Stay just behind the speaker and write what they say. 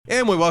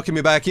And we welcome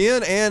you back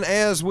in. And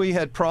as we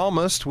had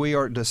promised, we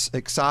are just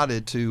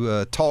excited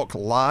to talk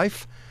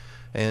life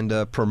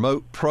and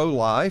promote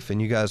pro-life.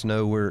 And you guys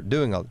know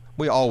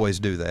we always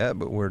do that,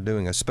 but we're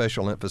doing a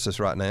special emphasis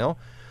right now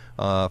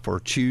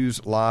for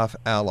Choose Life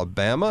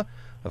Alabama.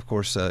 Of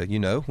course,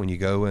 when you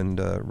go and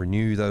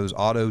renew those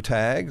auto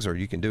tags, or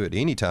you can do it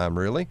anytime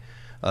really,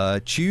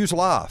 Choose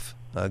Life.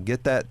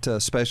 Get that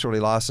specialty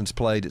license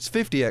plate. It's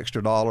 $50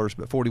 extra, but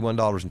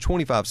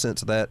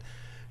 $41.25 of that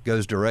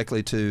goes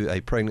directly to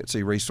a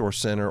pregnancy resource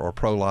center or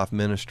pro-life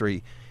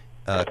ministry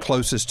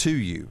closest to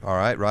you, all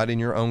right in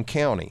your own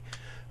county.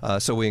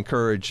 So we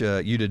encourage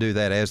you to do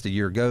that as the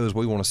year goes.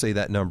 We want to see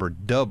that number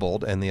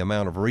doubled, and the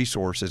amount of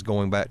resources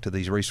going back to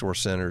these resource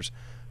centers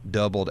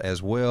doubled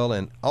as well.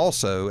 And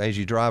also, as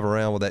you drive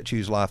around with that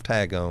Choose Life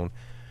tag on,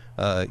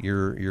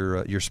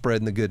 you're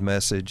spreading the good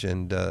message,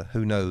 and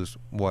who knows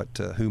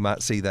who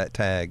might see that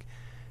tag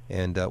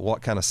and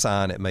what kind of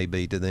sign it may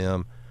be to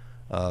them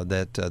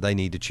that they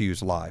need to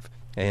choose life.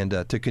 And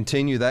to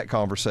continue that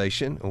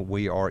conversation,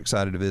 we are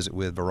excited to visit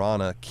with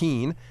Veronna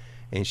Keen,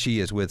 and she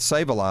is with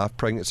Save a Life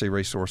Pregnancy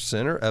Resource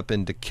Center up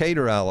in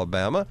Decatur,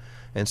 Alabama.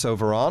 And so,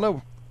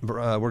 Veronna,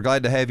 we're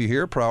glad to have you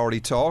here, Priority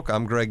Talk.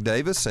 I'm Greg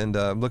Davis, and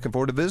I'm looking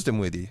forward to visiting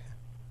with you.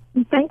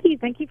 Thank you.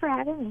 Thank you for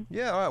having me.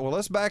 Yeah, all right. Well,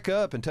 let's back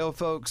up and tell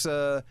folks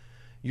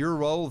your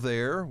role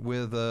there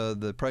with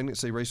the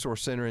Pregnancy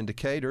Resource Center in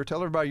Decatur. Tell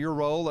everybody your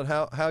role and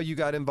how you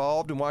got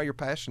involved and why you're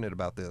passionate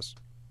about this.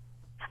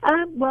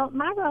 Well,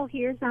 my role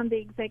here is I'm the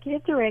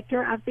executive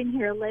director. I've been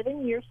here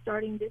 11 years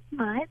starting this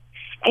month,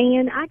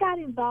 and I got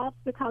involved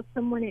because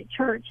someone at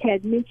church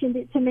had mentioned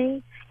it to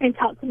me and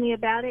talked to me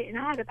about it, and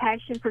I had a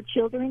passion for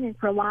children and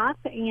for life,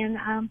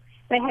 and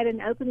they had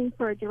an opening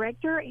for a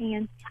director,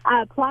 and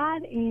I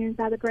applied, and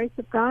by the grace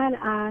of God,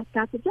 I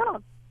got the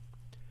job.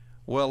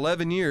 Well,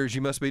 11 years,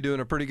 you must be doing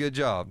a pretty good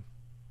job.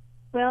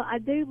 Well, I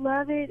do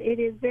love it. It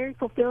is very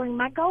fulfilling.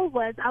 My goal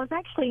was, I was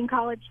actually in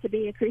college to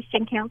be a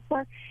Christian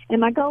counselor,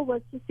 and my goal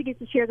was just to get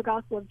to share the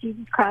gospel of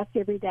Jesus Christ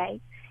every day.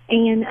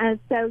 And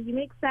so you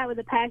mix that with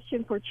a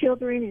passion for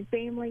children and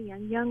family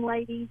and young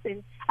ladies,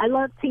 and I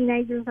love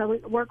teenagers. I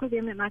work with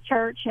them at my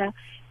church.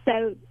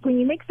 So when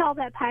you mix all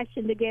that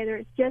passion together,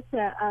 it's just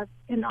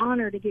an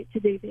honor to get to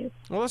do this.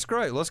 Well, that's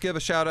great. Let's give a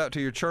shout-out to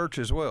your church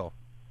as well.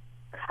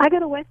 I go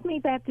to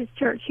Westmead Baptist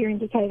Church here in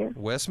Decatur.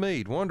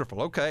 Westmead, wonderful.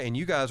 Okay, and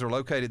you guys are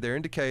located there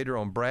in Decatur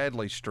on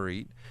Bradley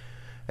Street,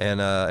 and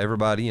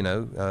everybody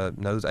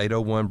knows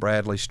 801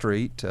 Bradley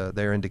Street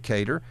there in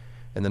Decatur,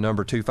 and the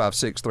number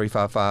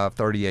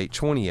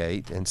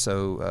 256-355-3828. And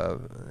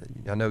so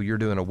I know you're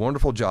doing a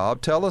wonderful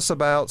job. Tell us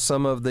about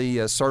some of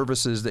the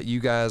services that you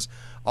guys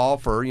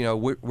offer. You know,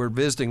 we're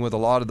visiting with a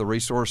lot of the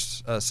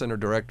resource center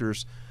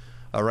directors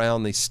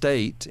around the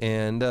state,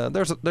 and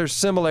there's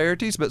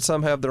similarities, but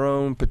some have their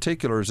own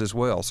particulars as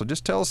well. So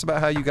just tell us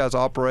about how you guys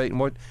operate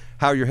and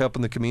how you're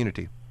helping the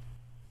community.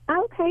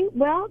 Okay,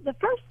 well, the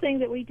first thing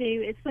that we do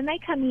is when they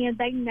come in,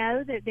 they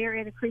know that they're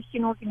in a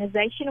Christian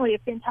organization. We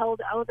have been told,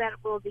 that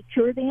will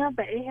deter them,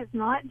 but it has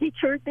not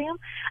deterred them.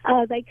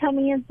 They come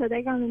in, so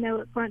they're going to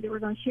know up front that we're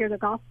going to share the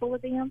gospel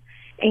with them,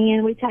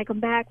 and we take them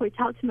back. We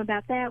talk to them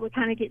about that. We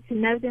kind of get to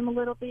know them a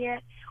little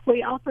bit.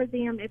 We offer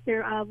them, if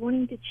they're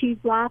wanting to choose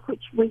life,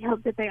 which we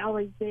hope that they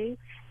always do,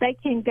 they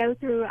can go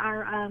through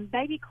our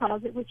baby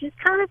closet, which is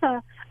kind of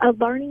a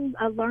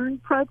learn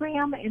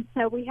program, and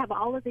so we have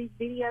all of these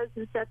videos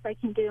and stuff they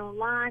can do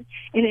online,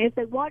 and if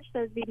they watch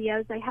those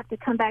videos, they have to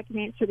come back and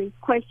answer these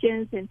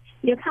questions, and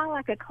kind of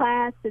like a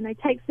class, and they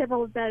take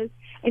several of those,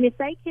 and if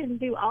they can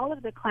do all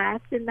of the class,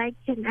 then they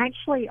can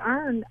actually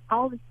earn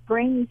all this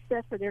brand new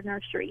stuff for their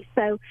nursery.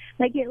 So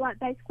they get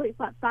basically it's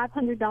like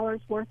 $500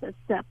 worth of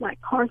stuff,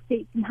 like car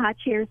seats and high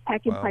chairs,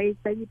 packing plays,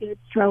 baby beds,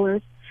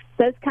 strollers,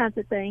 those kinds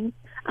of things,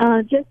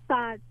 just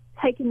by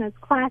taking those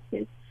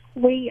classes.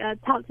 We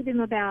talk to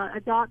them about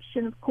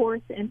adoption, of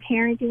course, and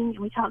parenting, and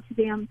we talk to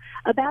them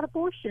about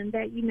abortion,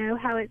 that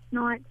how it's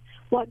not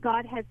what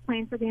God has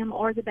planned for them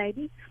or the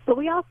baby. But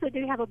we also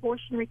do have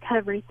abortion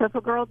recovery, so if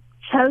a girl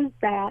chose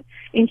that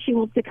and she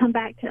wants to come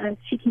back to us,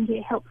 she can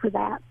get help for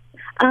that.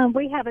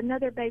 We have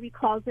another baby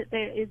closet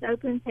that is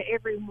open to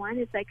everyone.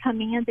 As they come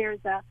in,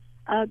 there's a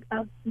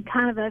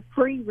kind of a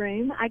free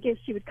room, I guess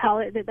you would call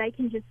it, that they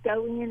can just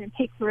go in and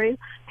pick through.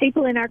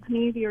 People in our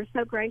community are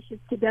so gracious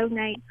to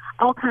donate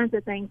all kinds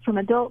of things, from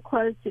adult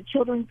clothes to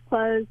children's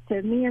clothes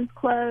to men's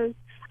clothes,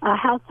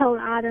 household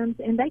items,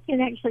 and they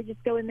can actually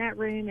just go in that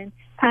room and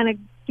kind of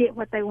get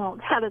what they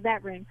want out of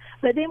that room.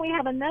 But then we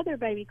have another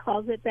baby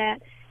closet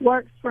that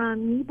works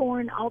from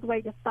newborn all the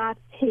way to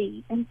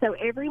 5T, and so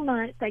every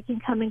month they can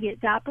come and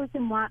get diapers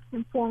and wipes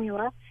and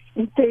formula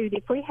and food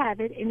if we have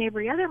it, and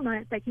every other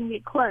month they can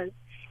get clothes,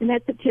 and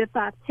that's up to a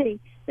 5T.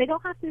 They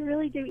don't have to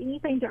really do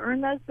anything to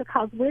earn those,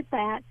 because with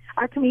that,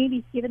 our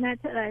community's given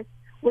that to us.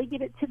 We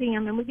give it to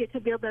them, and we get to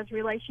build those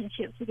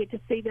relationships. We get to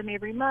see them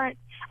every month.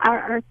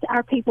 Our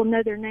people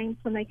know their names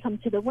when they come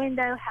to the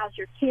window. How's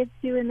your kids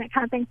doing? That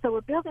kind of thing. So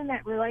we're building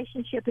that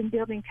relationship and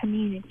building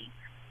community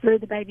through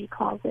the baby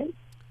closet.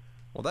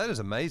 Well, that is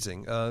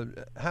amazing.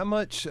 How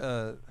much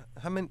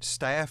how many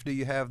staff do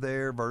you have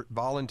there?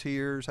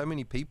 Volunteers? How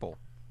many people?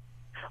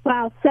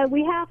 Wow. So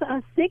we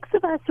have 6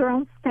 of us are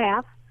on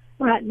staff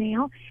right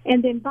now,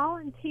 and then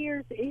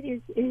volunteers.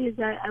 We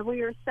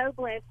are so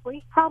blessed.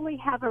 We probably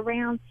have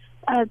around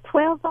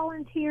 12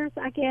 volunteers,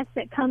 I guess,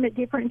 that come at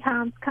different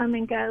times, come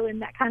and go,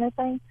 and that kind of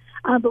thing.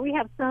 But we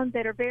have some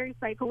that are very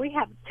faithful. We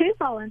have 2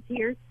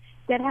 volunteers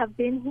that have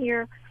been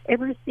here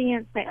ever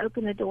since they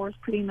opened the doors,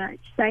 pretty much.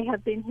 They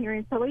have been here,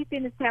 and so we've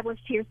been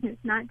established here since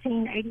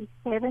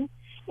 1987.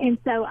 And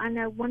so I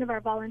know one of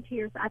our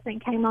volunteers, I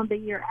think, came on the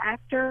year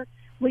after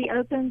we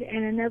opened,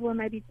 and another one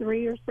maybe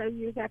 3 or so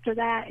years after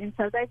that. And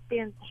so they've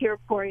been here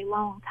for a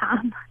long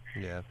time.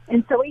 Yeah.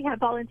 And so we have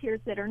volunteers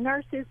that are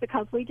nurses,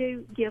 because we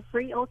do give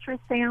free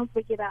ultrasounds.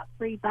 We give out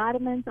free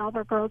vitamins. All of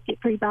our girls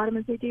get free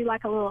vitamins. We do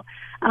like a little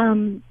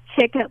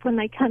checkup when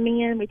they come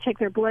in. We check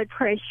their blood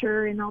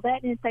pressure and all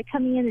that. And if they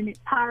come in and it's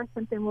high or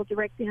something, we'll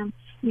direct them.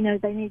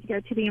 They need to go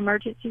to the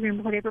emergency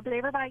room or whatever. But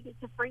everybody gets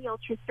a free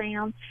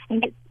ultrasound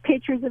and gets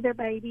pictures of their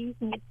babies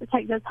and gets to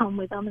take those home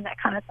with them and that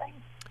kind of thing.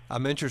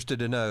 I'm interested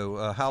to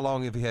know, how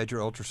long have you had your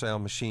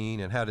ultrasound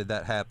machine, and how did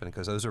that happen?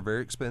 Because those are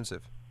very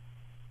expensive.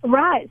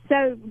 Right.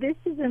 So this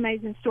is an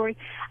amazing story.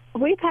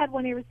 We've had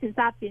one ever since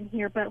I've been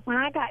here, but when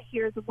I got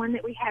here, the one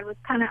that we had was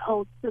kind of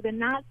old. So the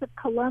Knights of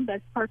Columbus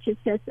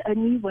purchased us a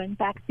new one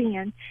back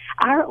then.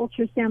 Our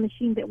ultrasound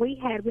machine that we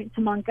had went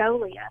to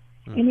Mongolia,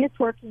 and it's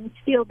working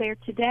still there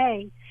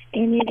today.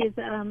 And it is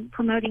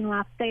promoting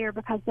life there,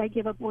 because they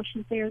give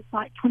abortions there. It's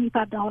like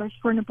 $25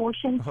 for an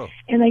abortion,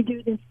 and they do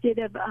it instead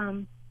of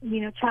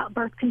child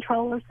birth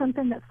control or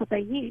something. That's what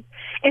they use.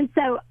 And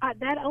so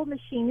that old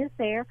machine is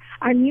there.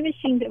 Our new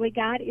machine that we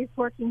got is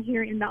working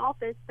here in the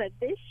office. But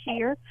this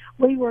year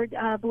we were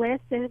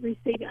blessed to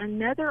receive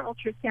another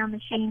ultrasound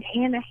machine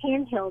and a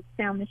handheld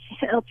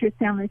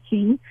ultrasound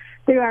machine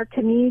through our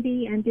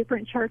community and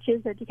different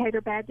churches. The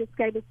Decatur Baptist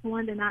gave us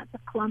one. The Knights of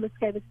Columbus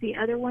gave us the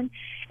other one.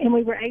 And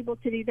we were able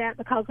to do that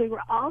because we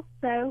were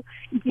also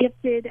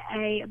gifted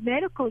a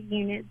medical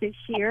unit this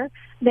year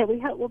that we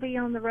hope will be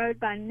on the road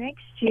by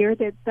next year,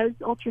 that those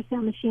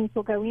ultrasound machines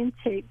will go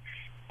into.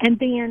 And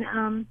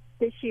then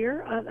this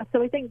year, so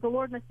we think the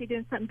Lord must be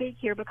doing something big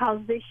here, because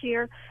this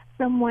year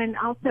someone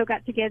also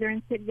got together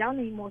and said, y'all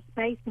need more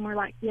space. And we're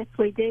like, yes,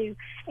 we do.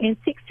 And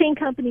 16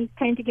 companies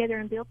came together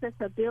and built us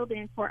a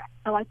building for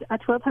like a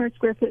 1,200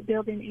 square foot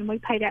building, and we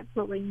paid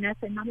absolutely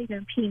nothing, not even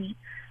a penny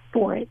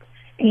for it.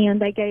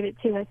 And they gave it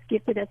to us,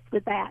 gifted us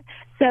with that.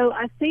 So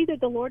I see that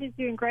the Lord is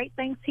doing great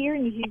things here,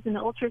 and He's using the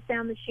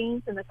ultrasound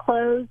machines and the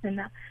clothes, and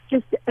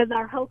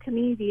our whole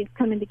community is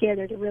coming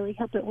together to really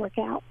help it work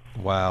out.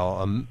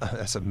 Wow,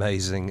 that's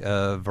amazing.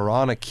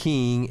 Veronna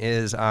Keen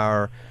is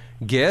our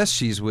guest.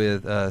 She's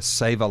with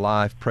Save a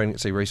Life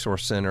Pregnancy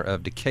Resource Center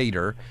of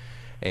Decatur,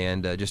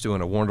 and just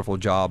doing a wonderful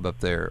job up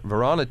there.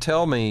 Veronna,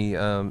 tell me,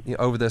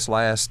 over this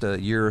last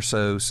year or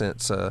so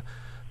since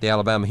the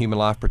Alabama Human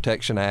Life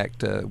Protection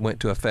Act went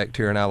to effect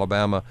here in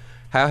Alabama,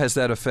 how has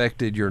that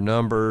affected your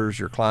numbers,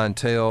 your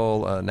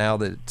clientele, now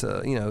that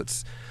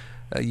it's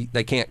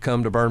they can't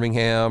come to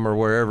Birmingham or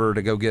wherever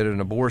to go get an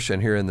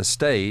abortion here in the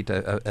state,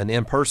 an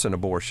in-person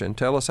abortion?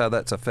 Tell us how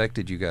that's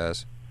affected you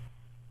guys.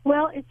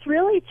 Well, it's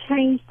really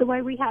changed the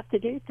way we have to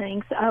do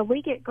things.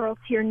 We get girls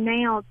here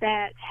now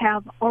that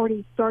have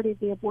already started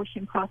the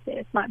abortion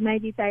process. Like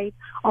maybe they've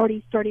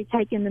already started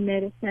taking the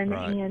medicine,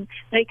 right, and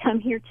they come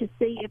here to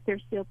see if they're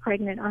still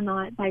pregnant or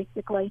not,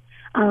 basically.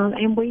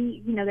 And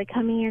they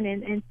come in,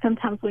 and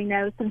sometimes we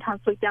know, sometimes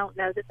we don't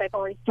know that they've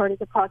already started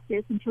the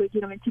process until we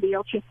get them into the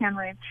ultrasound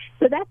room.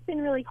 So that's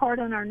been really hard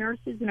on our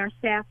nurses and our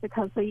staff,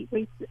 because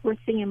we're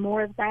seeing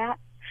more of that.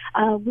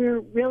 We're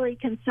really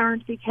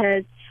concerned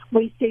because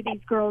we see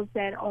these girls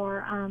that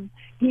are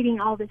getting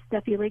all this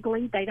stuff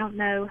illegally. They don't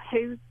know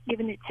who's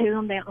giving it to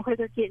them. They don't know where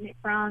they're getting it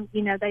from.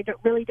 They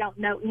really don't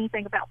know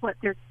anything about what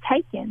they're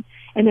taking,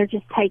 and they're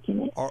just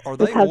taking it. Are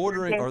they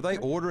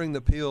ordering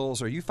the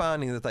pills? Are you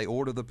finding that they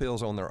order the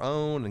pills on their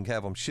own and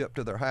have them shipped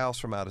to their house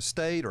from out of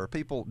state, or are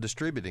people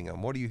distributing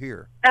them? What do you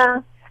hear?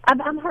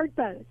 I've heard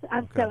both.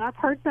 So I've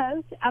heard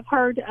both. I've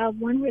heard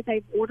one where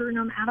they've ordered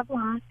them out of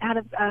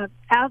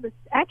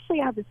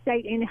the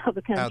state and out of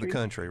the country. Out of the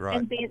country,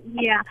 right?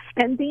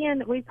 And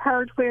then we've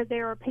heard where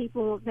there are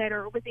people that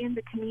are within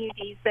the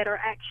communities that are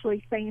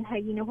actually saying,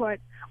 "Hey, you know what?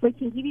 We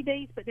can give you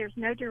these, but there's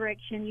no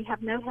direction. You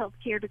have no health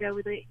care to go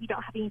with it. You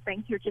don't have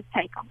anything here. Just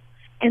take them,"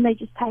 and they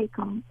just take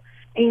them.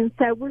 And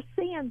so we're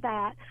seeing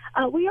that.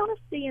 We are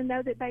seeing,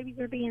 though, that babies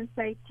are being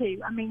saved,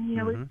 too. I mean,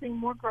 we've seen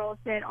more girls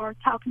that are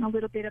talking a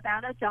little bit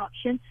about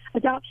adoption.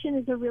 Adoption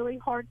is a really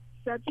hard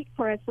subject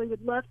for us. We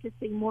would love to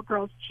see more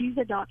girls choose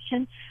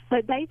adoption,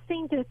 but they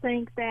seem to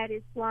think that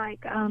it's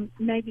like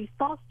maybe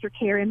foster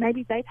care, and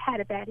maybe they've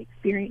had a bad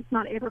experience.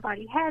 Not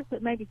everybody has,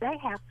 but maybe they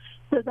have.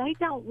 So they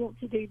don't want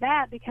to do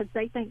that because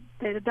they think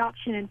that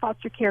adoption and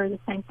foster care are the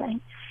same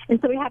thing. And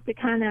so we have to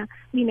kind of,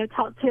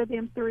 talk to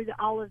them through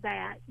all of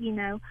that, and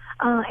then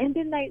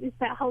it's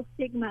that whole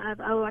stigma of,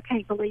 oh, I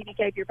can't believe you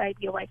gave your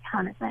baby away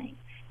kind of thing.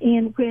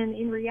 And when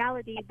in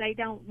reality they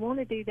don't want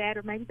to do that,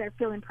 or maybe they're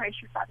feeling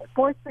pressured by their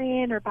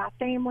boyfriend or by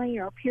family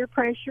or peer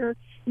pressure,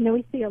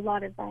 we see a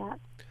lot of that.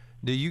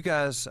 Do you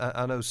guys,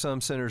 I know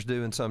some centers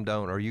do and some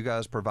don't, are you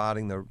guys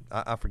providing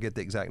I forget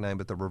the exact name,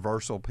 but the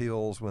reversal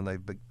pills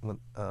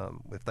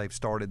if they've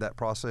started that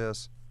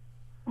process?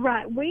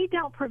 Right. We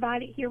don't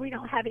provide it here. We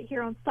don't have it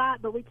here on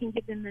site, but we can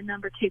give them the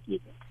number to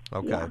give it.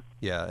 Okay.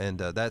 Yeah. And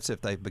that's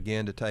if they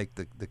begin to take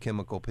the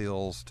chemical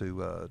pills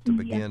to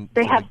begin.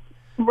 They have,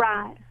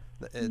 right.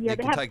 They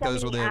can take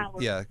those within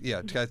hours.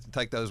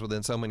 Take those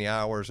within so many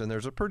hours, and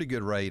there's a pretty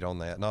good rate on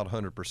that. Not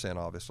 100%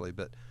 obviously,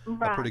 but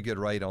a pretty good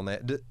rate on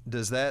that.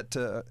 Does that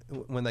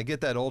when they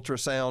get that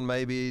ultrasound,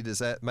 maybe does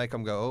that make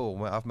them go, oh,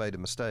 well, I've made a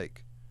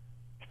mistake?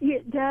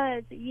 It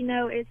does.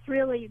 It's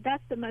really,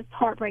 that's the most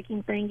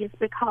heartbreaking thing, is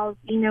because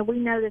we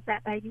know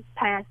that baby's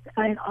passed,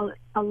 and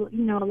a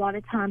lot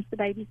of times the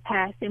baby's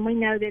passed, and we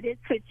know that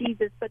it's for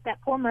Jesus, but that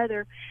poor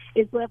mother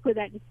is left with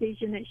that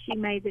decision that she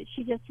made, that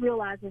she just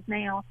realizes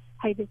now,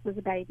 hey, this was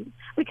a baby.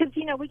 Because,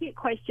 we get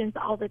questions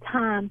all the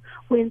time,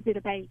 when's it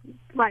a baby?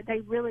 Like, they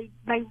really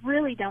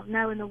don't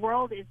know, and the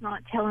world is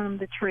not telling them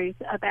the truth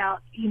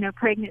about,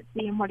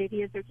 pregnancy and what it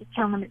is. They're just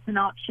telling them it's an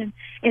option.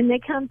 And they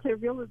come to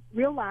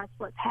realize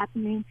what's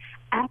happening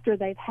after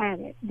they've had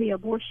it, the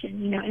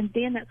abortion, and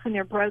then that's when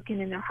they're broken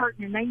and they're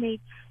hurting, and they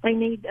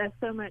need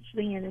so much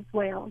then as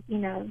well,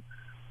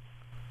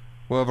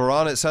 Well,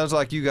 Veronna, it sounds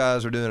like you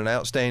guys are doing an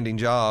outstanding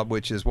job,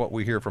 which is what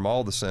we hear from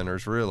all the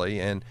centers, really.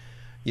 And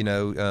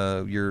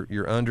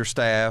you're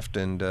understaffed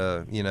and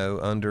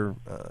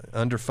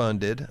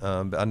underfunded.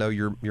 I know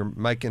you're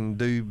making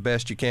do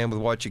best you can with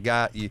what you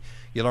got. You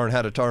learn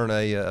how to turn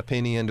a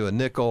penny into a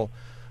nickel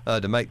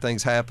to make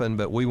things happen.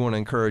 But we want to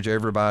encourage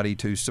everybody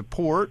to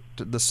support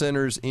the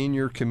centers in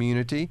your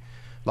community,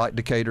 like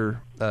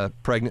Decatur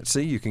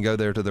Pregnancy. You can go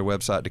there to their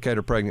website,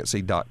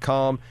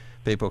 decaturpregnancy.com.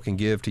 People can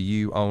give to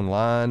you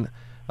online.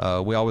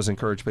 We always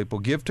encourage people,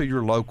 give to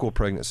your local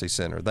pregnancy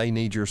center. They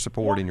need your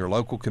support in your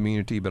local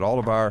community, but all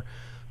of our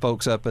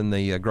folks up in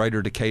the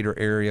greater Decatur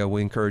area,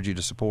 we encourage you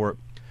to support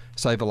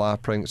Save a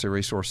Life Pregnancy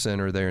Resource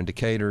Center there in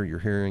Decatur. You're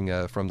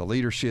hearing from the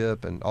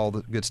leadership and all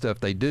the good stuff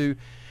they do.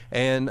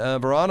 And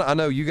Veronna, I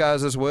know you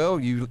guys as well.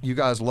 You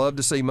guys love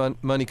to see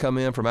money come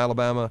in from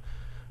Alabama,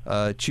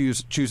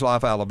 Choose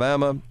Life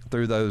Alabama,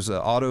 through those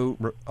auto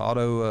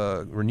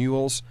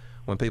renewals.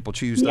 When people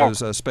choose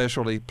those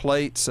specialty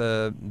plates,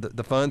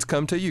 the funds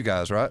come to you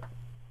guys, right?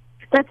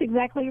 That's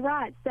exactly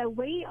right. So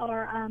we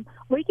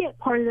get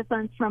part of the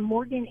funds from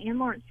Morgan and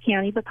Lawrence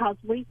County, because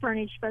we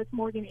furnish both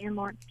Morgan and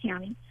Lawrence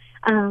County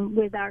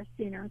with our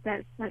center.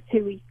 That's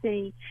who we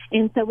see.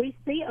 And so we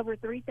see over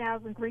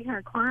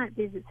 3,300 client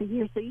visits a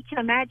year. So you can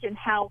imagine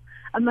how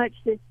much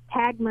this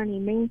tag money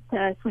means to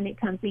us when it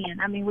comes in.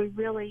 I mean, we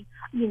really,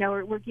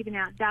 we're giving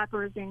out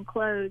diapers and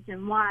clothes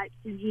and wipes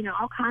and,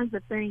 all kinds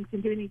of things,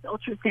 and doing these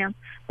ultrasounds.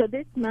 So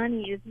this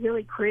money is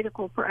really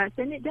critical for us.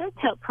 And it does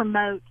help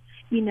promote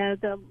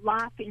the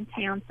life in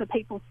town, so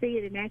people see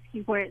it and ask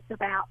you what it's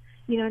about.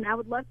 And I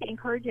would love to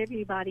encourage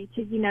everybody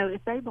to,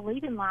 if they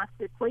believe in life,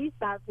 to please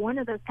buy one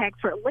of those tags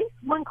for at least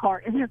one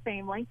cart in their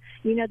family.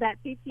 That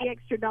 $50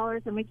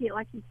 extra, and we get,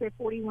 like you said,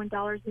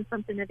 $41 and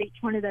something of each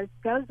one of those,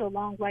 goes a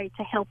long way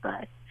to help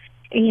us.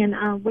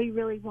 And we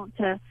really want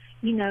to,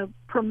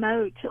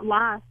 promote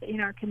life in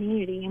our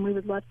community, and we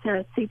would love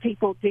to see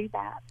people do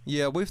that.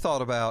 Yeah, we've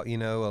thought about,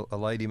 a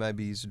lady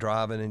maybe's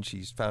driving and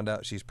she's found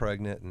out she's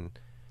pregnant and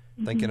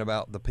thinking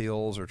about the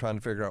pills or trying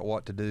to figure out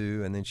what to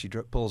do, and then she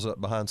pulls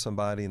up behind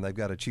somebody and they've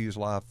got a Choose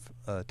Life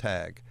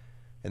tag,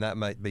 and that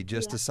might be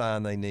just a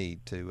sign they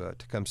need to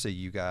come see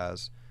you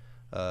guys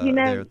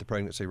there at the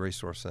Pregnancy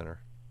Resource Center.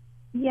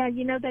 Yeah,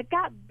 they've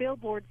got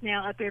billboards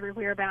now up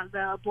everywhere about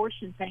the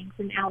abortion things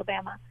in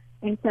Alabama.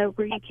 And so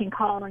where you can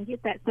call and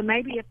get that. So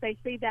maybe if they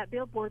see that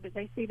billboard, but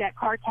they see that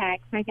car tag,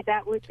 maybe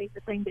that would be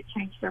the thing that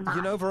changed their mind.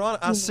 Veronna,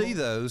 I see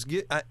those.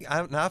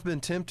 I've been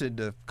tempted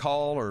to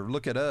call or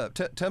look it up.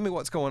 Tell me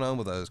what's going on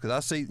with those, because I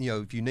see,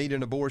 if you need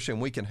an abortion,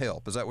 we can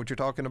help. Is that what you're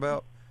talking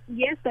about?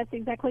 Yes, that's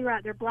exactly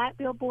right. They're black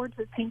billboards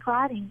with pink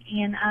writing,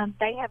 and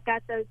they have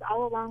got those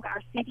all along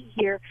our city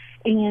here.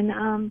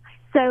 And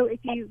so if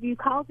you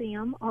call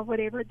them or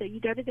whatever, that you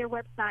go to their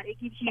website, it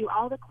gives you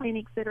all the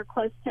clinics that are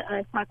close to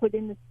us, like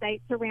within the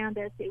states around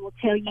us. It will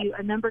tell you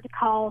a number to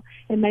call,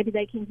 and maybe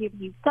they can give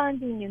you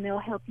funding, and they'll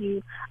help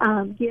you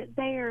get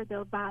there.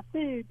 They'll buy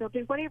food. They'll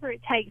do whatever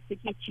it takes to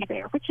get you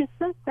there, which is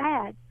so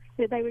sad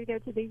that they would go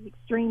to these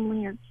extreme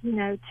lengths,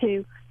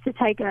 to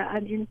take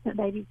an innocent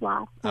baby's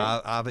life.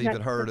 I've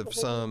even heard of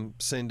some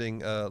sending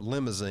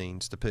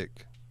limousines to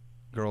pick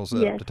girls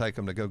up to take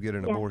them to go get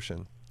an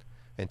abortion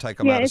and take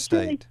them out of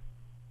state.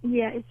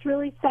 It's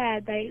really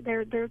sad.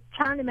 They're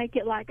trying to make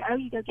it like, oh,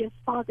 you go get a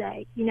spa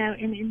day,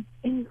 and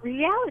in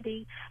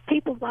reality,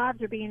 people's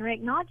lives are being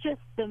wrecked, not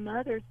just the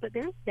mothers, but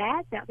there's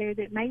dads out there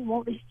that may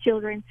want these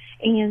children,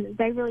 and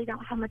they really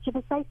don't have much of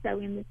a say-so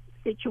in this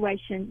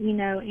situation,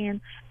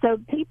 and so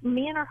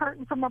men are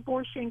hurting from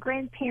abortion,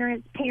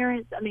 grandparents,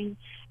 parents. I mean,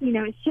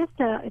 it's just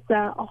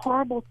a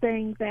horrible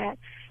thing that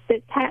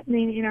that's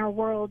happening in our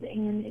world,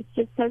 and it's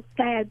just so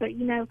sad. But,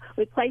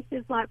 with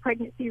places like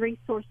pregnancy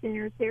resource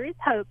centers, there is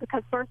hope,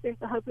 because first there's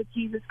the hope of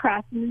Jesus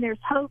Christ, and then there's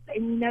hope,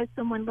 and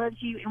someone loves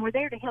you, and we're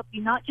there to help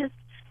you, not just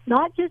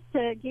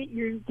to get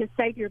you to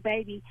save your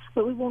baby,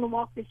 but we want to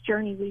walk this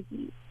journey with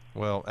you.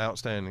 Well,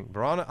 outstanding.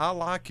 Veronna, I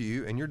like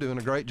you, and you're doing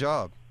a great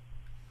job.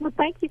 Well,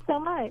 thank you so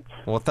much.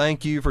 Well,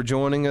 thank you for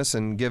joining us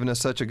and giving us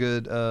such a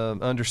good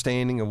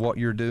understanding of what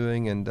you're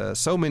doing. And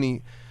so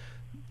many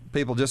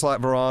people just like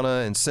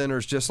Veronna and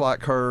centers just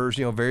like hers,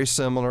 very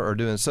similar, are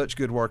doing such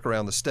good work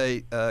around the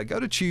state. Go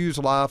to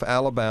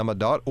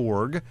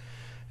chooselifealabama.org,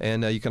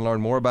 and you can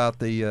learn more about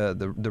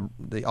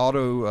the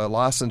auto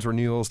license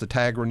renewals, the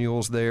tag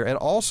renewals there. And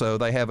also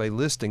they have a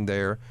listing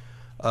there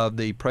of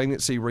the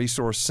pregnancy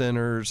resource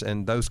centers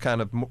and those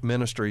kind of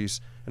ministries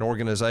and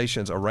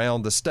organizations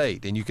around the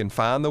state. And you can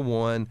find the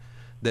one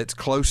that's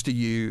close to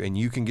you, and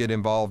you can get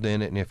involved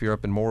in it. And if you're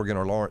up in Morgan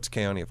or Lawrence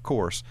County, of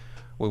course,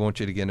 we want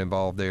you to get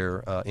involved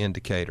there in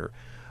Decatur.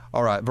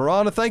 All right,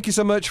 Veronna, thank you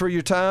so much for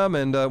your time.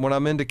 And when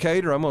I'm in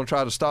Decatur, I'm going to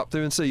try to stop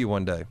through and see you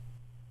one day.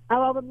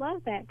 Oh, I would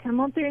love that. Come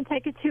on through and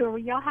take a tour. Well,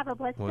 y'all have a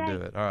blessed day. We'll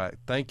do it. All right.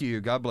 Thank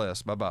you. God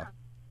bless. Bye-bye.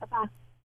 Bye-bye.